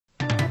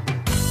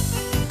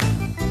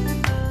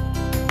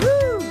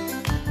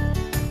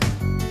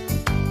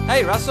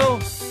Hey, Russell.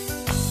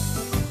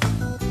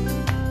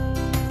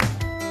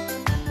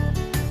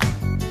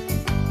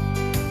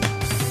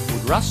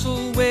 Would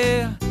Russell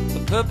wear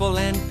the purple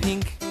and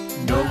pink?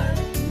 No,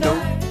 no,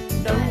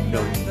 no,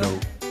 no, no.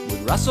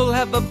 Would Russell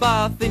have a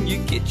bath in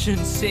your kitchen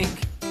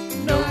sink?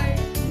 No,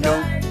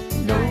 no,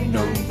 no,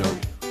 no, no.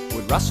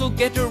 Would Russell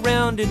get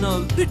around in a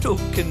little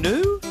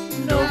canoe?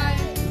 No,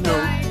 no,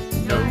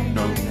 no,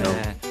 no,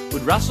 no.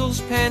 Would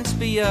Russell's pants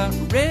be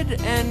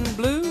red and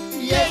blue?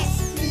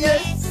 Yes,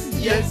 yes,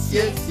 yes,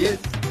 yes, yes.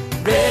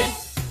 Red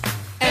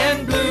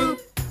and blue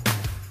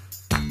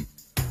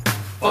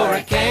for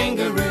a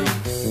kangaroo.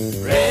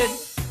 Red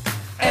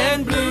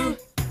and blue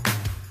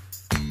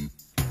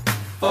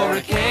for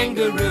a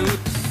kangaroo.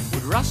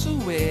 Would Russell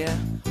wear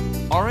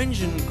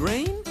orange and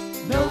green?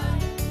 No,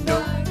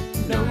 no,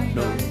 no,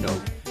 no,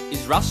 no.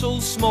 Is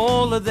Russell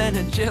smaller than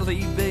a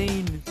jelly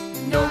bean?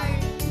 No,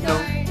 no,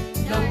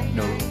 no,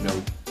 no,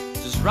 no.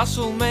 Does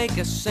Russell make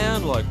a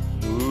sound like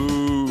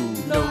ooh?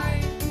 No,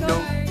 no,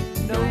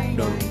 no,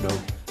 no, no.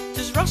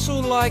 Does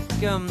Russell like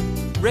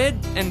red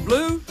and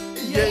blue?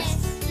 Yes,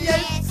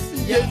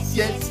 yes, yes,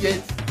 yes,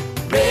 yes.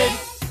 Red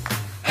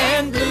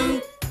and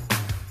blue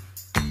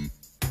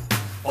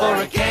for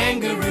a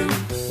kangaroo.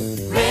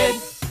 Red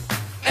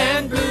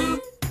and blue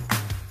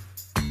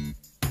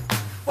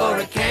for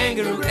a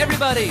kangaroo.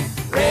 Everybody,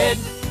 red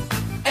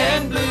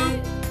and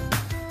blue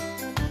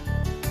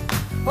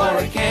for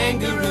a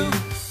kangaroo.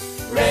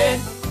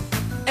 Red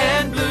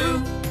and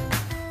blue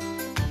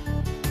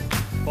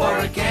for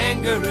a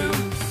kangaroo.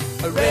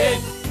 A red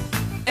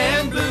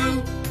and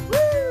blue,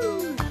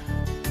 woo,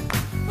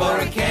 for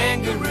a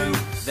kangaroo.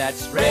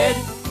 That's red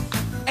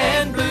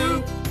and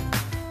blue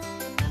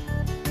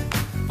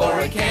for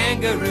a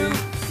kangaroo.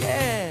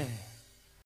 Yeah.